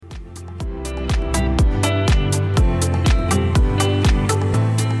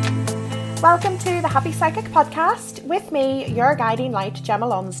welcome to the Happy Psychic Podcast with me, your guiding light, Gemma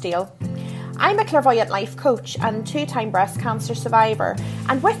Lonsdale. I'm a clairvoyant life coach and two-time breast cancer survivor,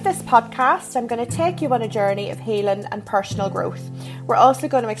 and with this podcast I'm going to take you on a journey of healing and personal growth. We're also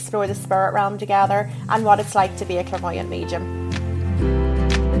going to explore the spirit realm together and what it's like to be a clairvoyant medium.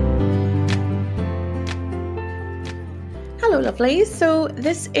 Hello lovelies, so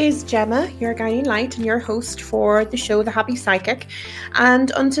this is Gemma, your guiding light and your host for the show The Happy Psychic,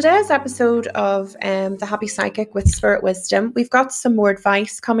 and on today's episode of The Happy Psychic with Spirit Wisdom, we've got some more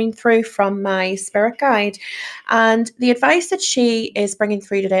advice coming through from my spirit guide, and the advice that she is bringing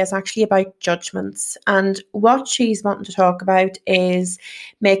through today is actually about judgments, and what she's wanting to talk about is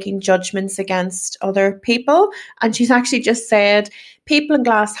making judgments against other people, and she's actually just said people in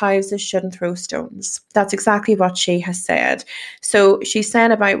glass houses shouldn't throw stones. That's exactly what she has said. So she's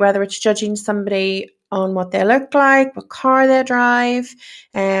saying about whether it's judging somebody on what they look like, what car they drive,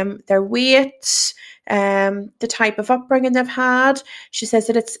 their weight, the type of upbringing they've had. She says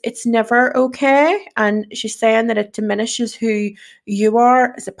that it's never okay, and she's saying that it diminishes who you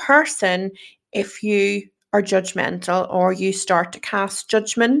are as a person if you are judgmental or you start to cast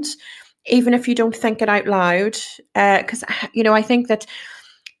judgment, even if you don't think it out loud, because I think that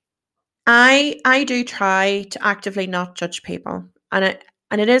I do try to actively not judge people, and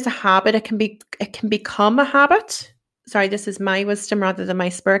it is a habit. It can become a habit. Sorry, this is my wisdom rather than my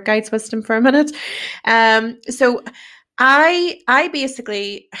spirit guide's wisdom for a minute. So I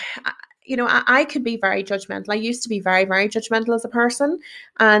basically, I could be very judgmental. I used to be very, very judgmental as a person,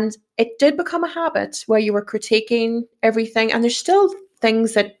 and it did become a habit where you were critiquing everything, and there's still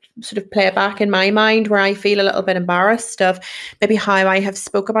things that sort of play back in my mind where I feel a little bit embarrassed of maybe how I have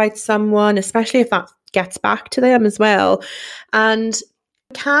spoke about someone, especially if that gets back to them as well. And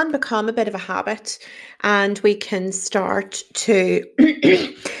it can become a bit of a habit, and we can start to,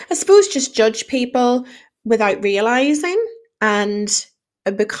 I suppose, just judge people without realizing and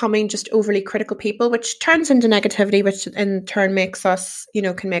becoming just overly critical people, which turns into negativity, which in turn makes us,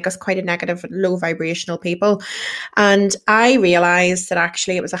 can make us quite a negative, low vibrational people. And I realized that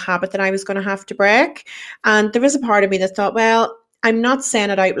actually it was a habit that I was going to have to break. And there was a part of me that thought, well, I'm not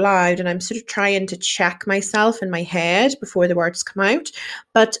saying it out loud, and I'm sort of trying to check myself in my head before the words come out.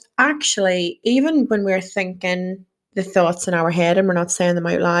 But actually, even when we're thinking the thoughts in our head and we're not saying them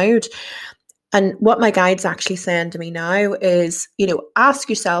out loud, and what my guide's actually saying to me now is, ask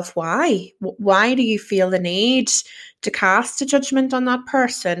yourself why. Why do you feel the need to cast a judgment on that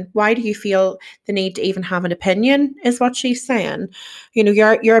person? Why do you feel the need to even have an opinion, is what she's saying.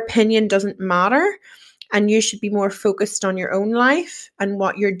 Your opinion doesn't matter, and you should be more focused on your own life and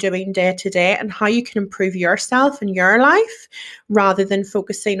what you're doing day to day and how you can improve yourself and your life, rather than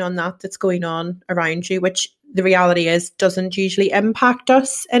focusing on that's going on around you, which the reality is doesn't usually impact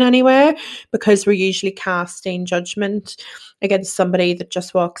us in any way, because we're usually casting judgment against somebody that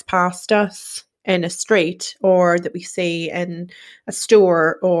just walks past us in a street, or that we see in a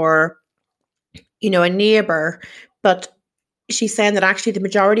store, or, a neighbour. But she's saying that actually the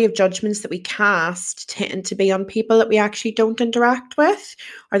majority of judgments that we cast tend to be on people that we actually don't interact with,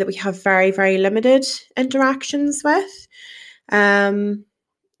 or that we have very, very limited interactions with. I'm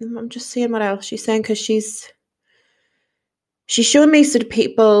just seeing what else she's saying, because she's showing me sort of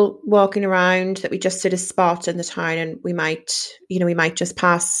people walking around that we just sort of spot in the town, and we might just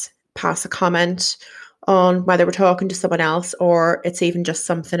pass a comment on whether we're talking to someone else or it's even just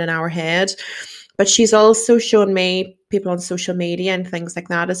something in our head. But she's also shown me people on social media and things like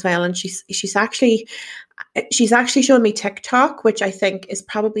that as well. And she's actually shown me TikTok, which I think is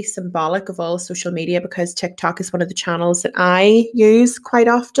probably symbolic of all social media, because TikTok is one of the channels that I use quite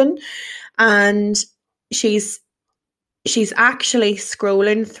often. And she's actually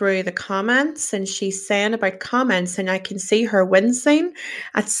scrolling through the comments, and she's saying about comments, and I can see her wincing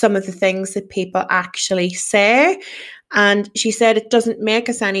at some of the things that people actually say. And she said it doesn't make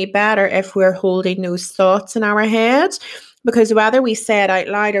us any better if we're holding those thoughts in our head, because whether we say it out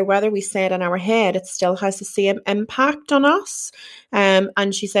loud or whether we say it in our head, it still has the same impact on us.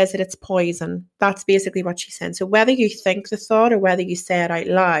 And she says that it's poison. That's basically what she's saying. So whether you think the thought or whether you say it out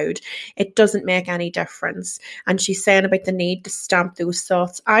loud, it doesn't make any difference. And she's saying about the need to stamp those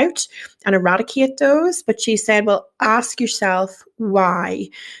thoughts out and eradicate those. But she said, well, ask yourself why,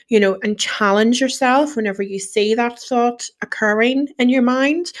 and challenge yourself whenever you see that thought occurring in your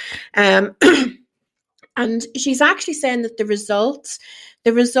mind. And she's actually saying that the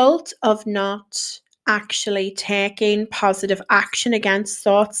result of not actually taking positive action against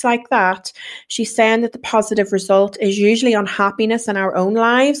thoughts like that, she's saying that the positive result is usually unhappiness in our own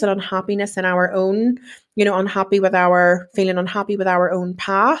lives and unhappiness in our own, feeling unhappy with our own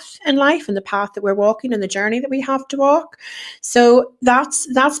path in life and the path that we're walking and the journey that we have to walk. So that's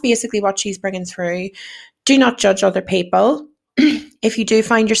basically what she's bringing through. Do not judge other people. If you do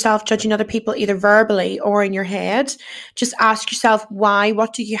find yourself judging other people, either verbally or in your head, just ask yourself why.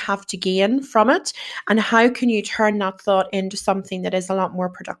 What do you have to gain from it? And how can you turn that thought into something that is a lot more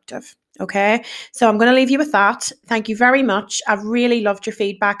productive? Okay, so I'm going to leave you with that. Thank you very much. I've really loved your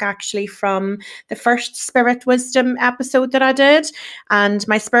feedback actually from the first Spirit Wisdom episode that I did. And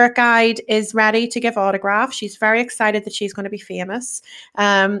my spirit guide is ready to give autographs. She's very excited that she's going to be famous.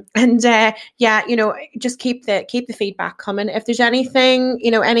 Just keep the feedback coming. If there's anything,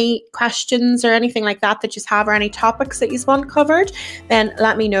 any questions or anything like that you have, or any topics that you want covered, then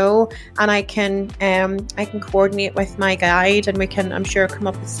let me know, and I can coordinate with my guide, and we can, I'm sure, come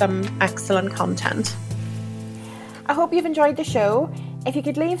up with some excellent content. I hope you've enjoyed the show. If you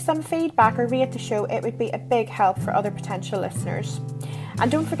could leave some feedback or rate the show, it would be a big help for other potential listeners. And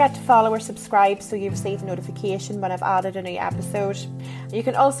don't forget to follow or subscribe so you receive a notification when I've added a new episode. You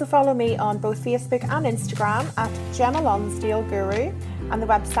can also follow me on both Facebook and Instagram at Gemma Lonsdale Guru, and the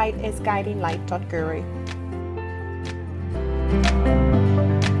website is guidinglight.guru.